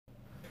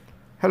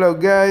Hello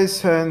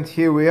guys, and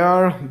here we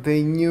are,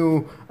 the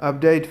new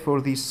update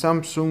for the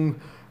Samsung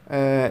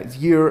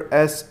Gear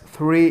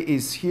S3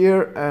 is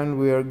here, and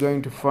we are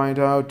going to find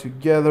out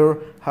together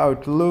how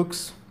it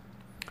looks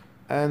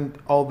and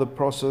all the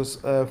process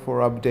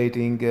for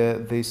updating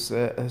this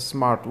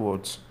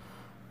smartwatch.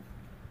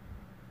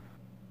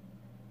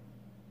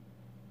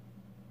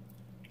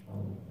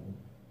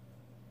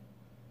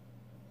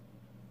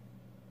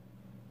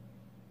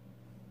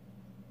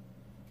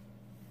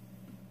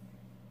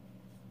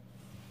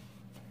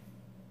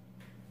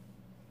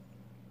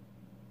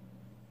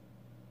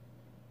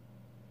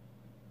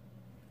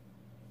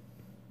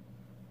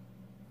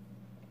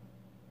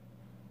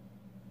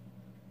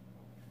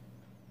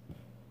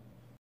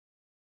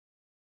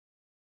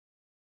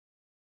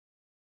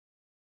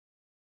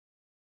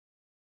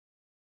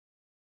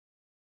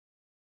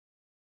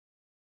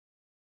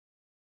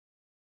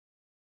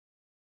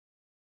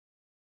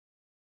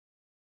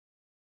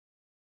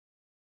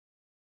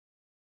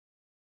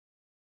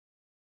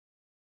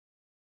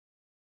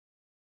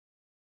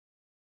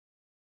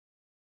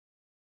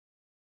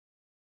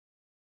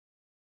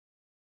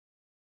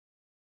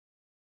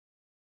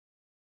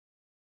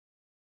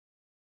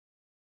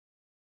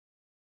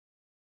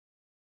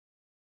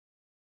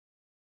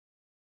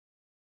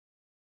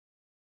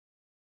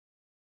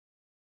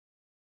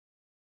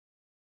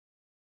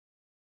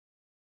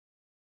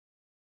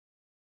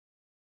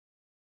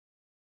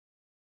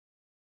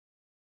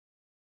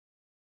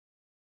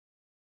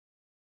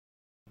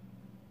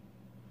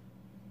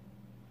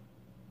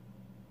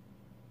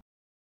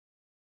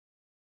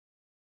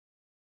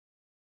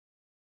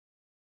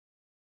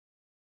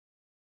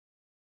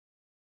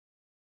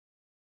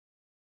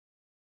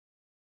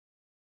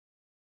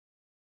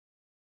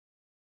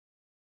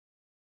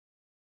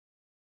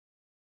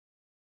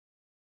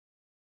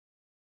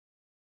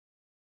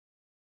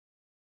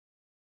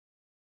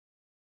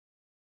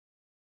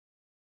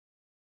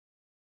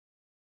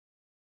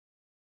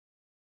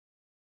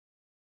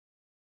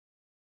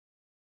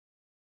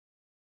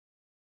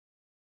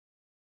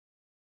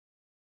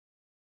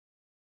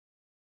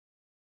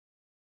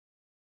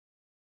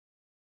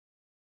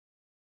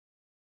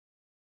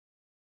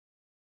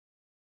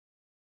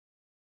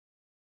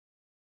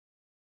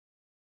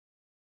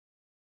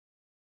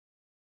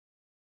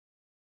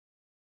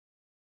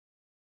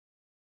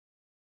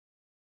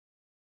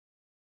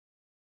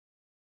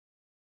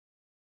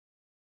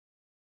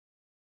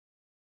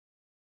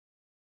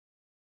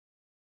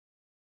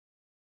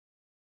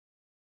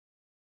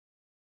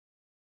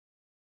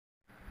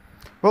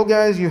 Well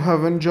guys, you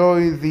have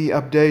enjoyed the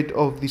update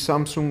of the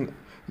Samsung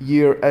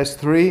Gear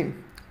S3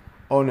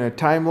 on a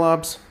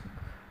time-lapse.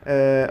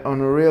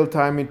 On a real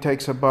time it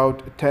takes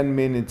about 10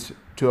 minutes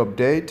to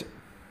update.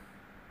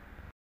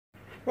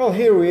 Well,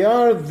 here we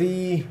are,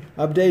 the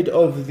update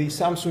of the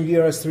Samsung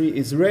Gear S3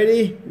 is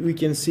ready. We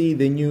can see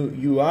the new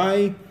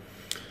UI.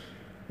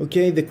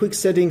 Okay, the quick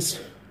settings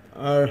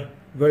are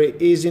very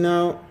easy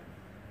now.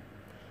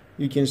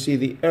 You can see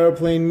the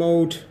airplane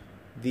mode,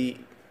 the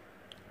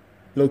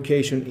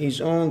location is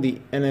on, the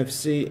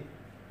NFC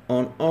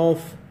on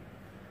off.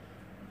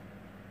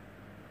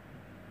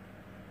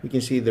 We can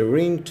see the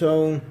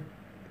ringtone,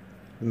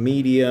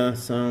 media,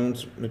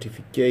 sounds,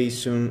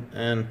 notification,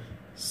 and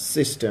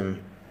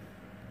system.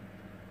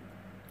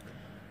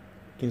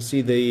 You can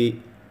see the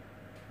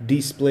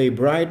display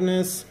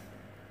brightness,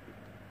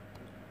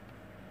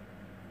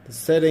 the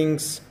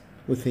settings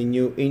with a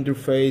new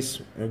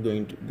interface are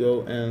going to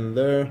go, and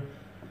there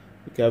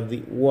we have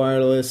the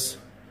wireless,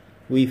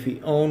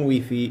 Wi-Fi on,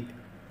 Wi-Fi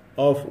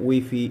off,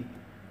 Wi-Fi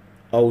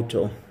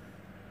auto.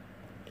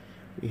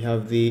 We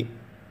have the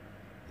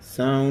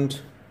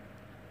sound,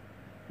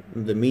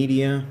 the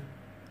media.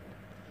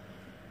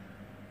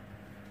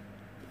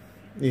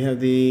 We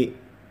have the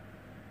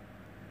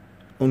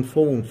on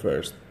phone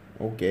first.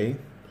 Okay,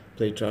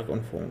 play track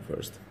on phone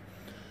first.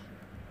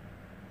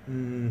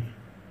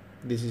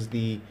 This is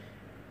the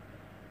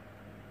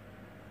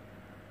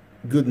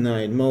good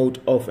night mode,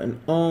 off and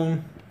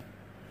on.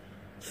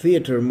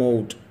 Theater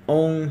mode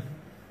on.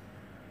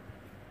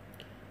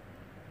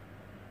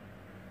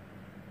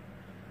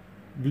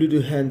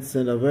 Bluetooth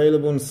headset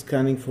available,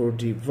 scanning for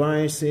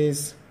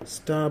devices,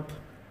 stop.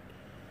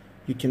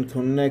 You can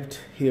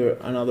connect here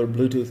another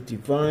Bluetooth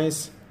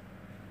device.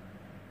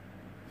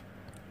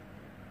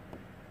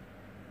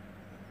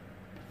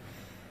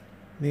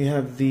 We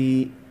have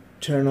the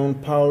turn on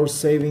power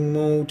saving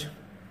mode.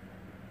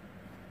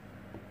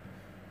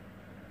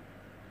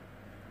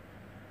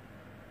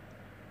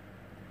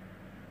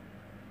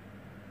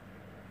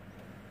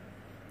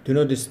 Do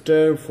not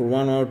disturb for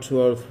 1 hour,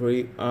 2 hours,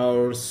 3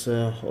 hours.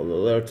 Hold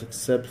alert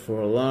except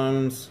for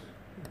alarms.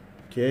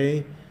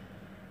 Okay.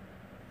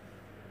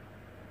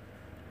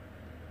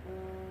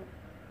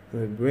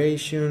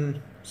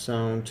 Vibration,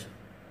 sound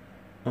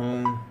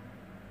on.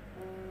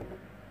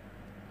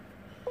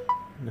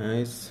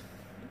 Nice.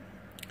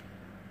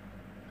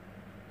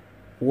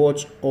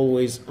 Watch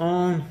always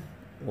on.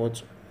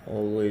 Watch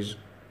always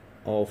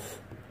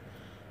off.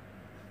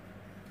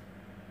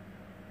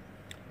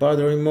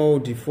 battery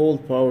mode,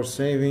 default power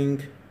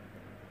saving.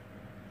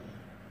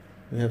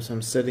 We have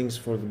some settings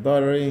for the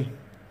battery.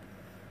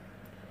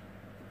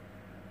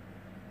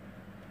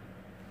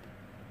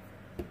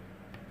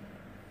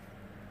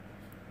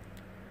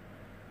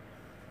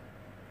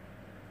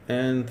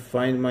 And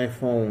find my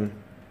phone.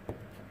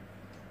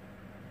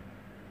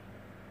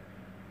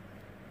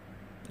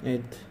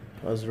 It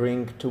has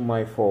ring to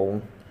my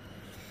phone.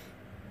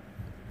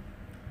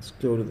 Let's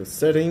go to the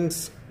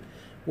settings.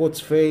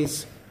 Watch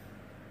face.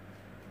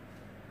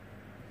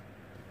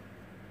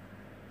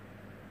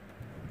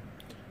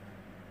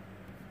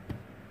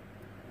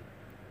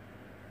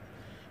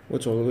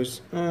 Watch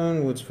always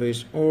on. Watch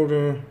face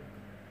order.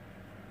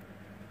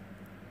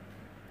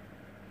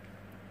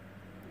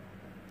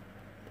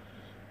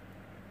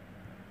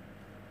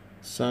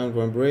 Sound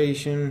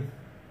vibration.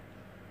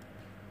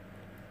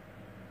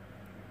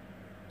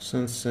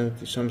 Some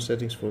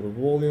settings for the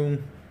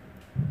volume.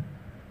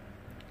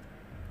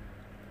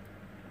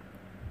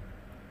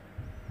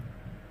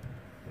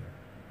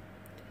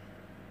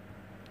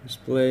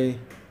 Display.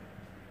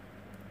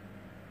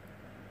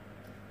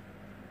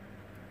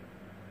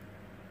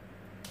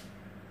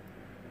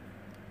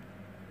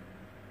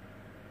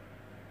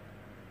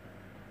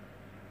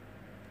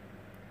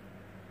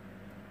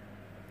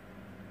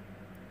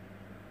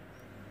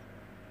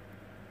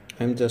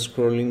 I'm just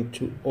scrolling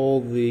to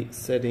all the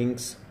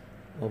settings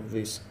of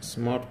this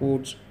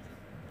smartwatch.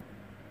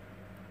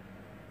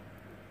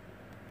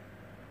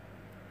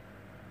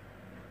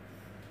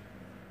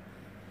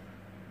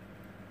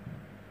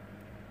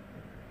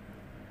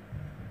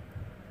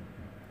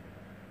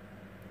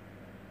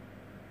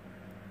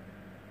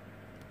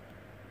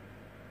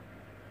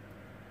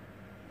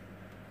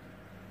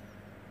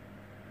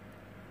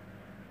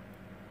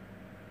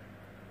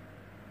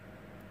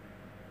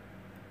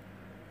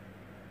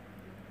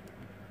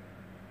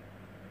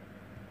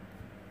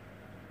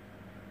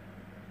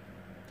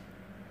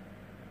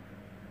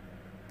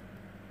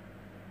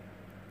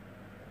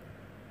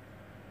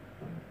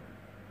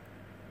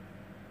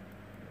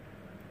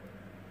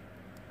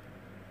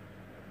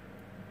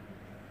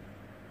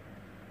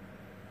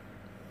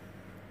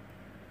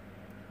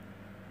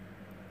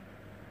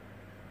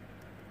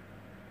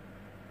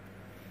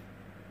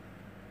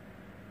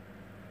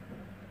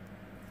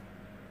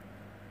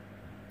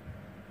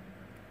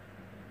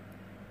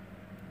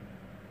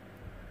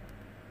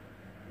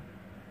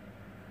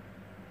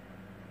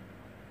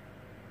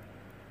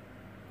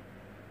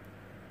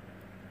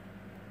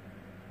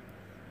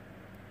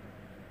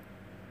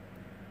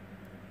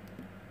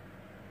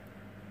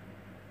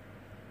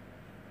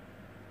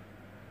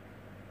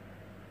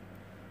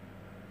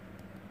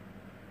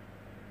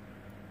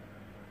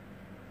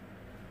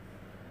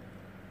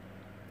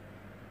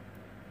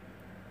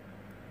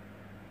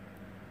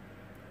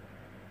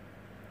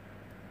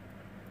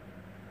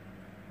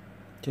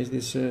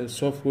 This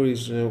software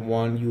is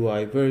One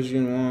UI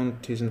version 1,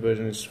 Tizen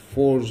version is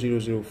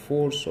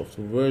 4.0.0.4,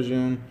 software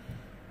version,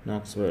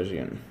 Nox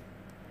version.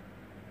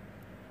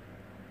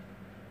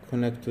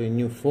 Connect to a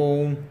new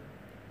phone,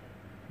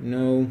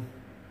 no.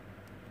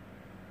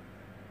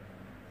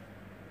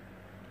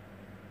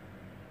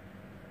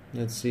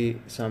 Let's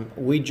see some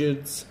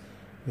widgets.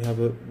 We have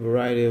a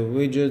variety of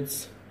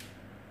widgets.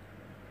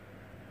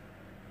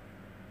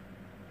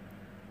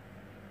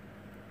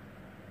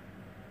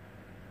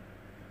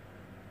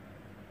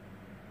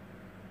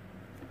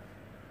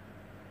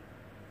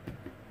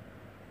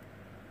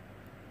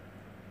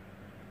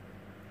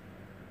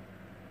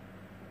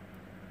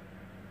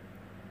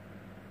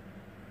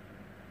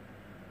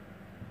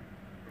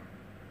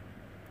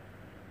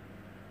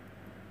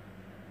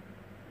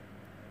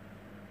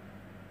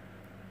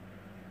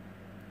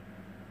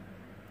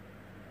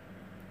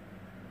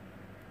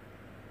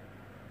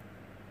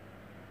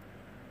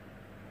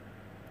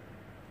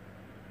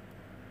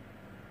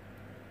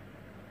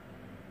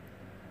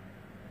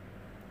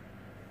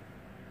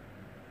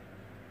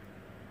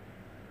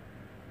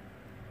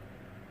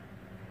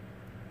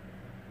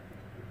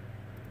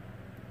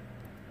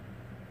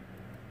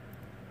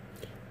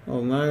 Oh,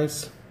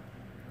 nice.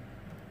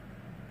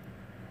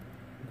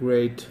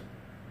 Great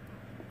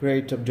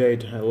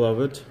update, I love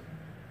it.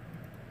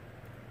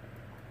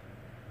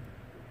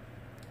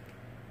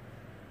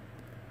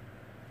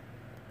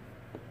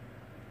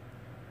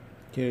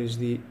 Here is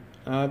the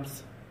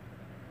apps.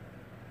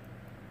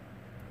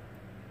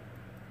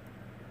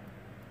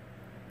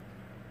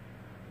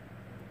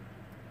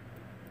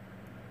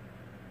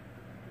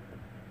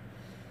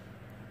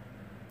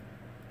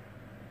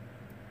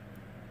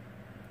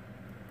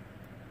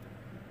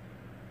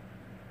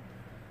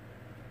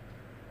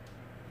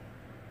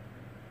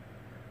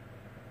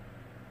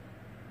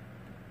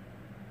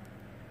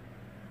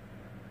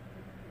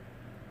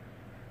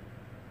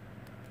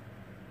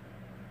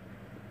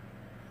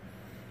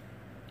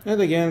 And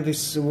again,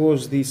 this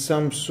was the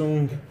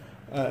Samsung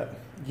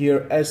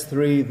Gear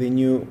S3, the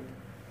new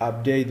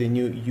update, the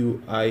new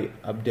UI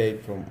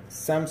update from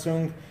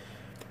Samsung.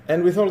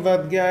 And with all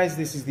that, guys,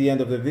 this is the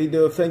end of the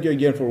video. Thank you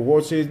again for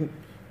watching.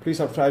 Please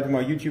subscribe to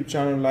my YouTube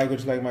channel, like or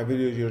dislike my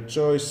videos, your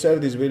choice. Share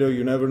this video,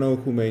 you never know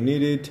who may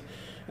need it.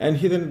 And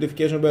hit the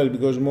notification bell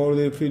because more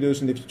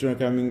videos in the future are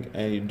coming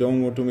and you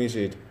don't want to miss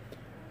it.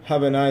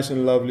 Have a nice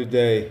and lovely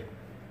day.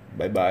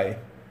 Bye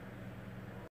bye.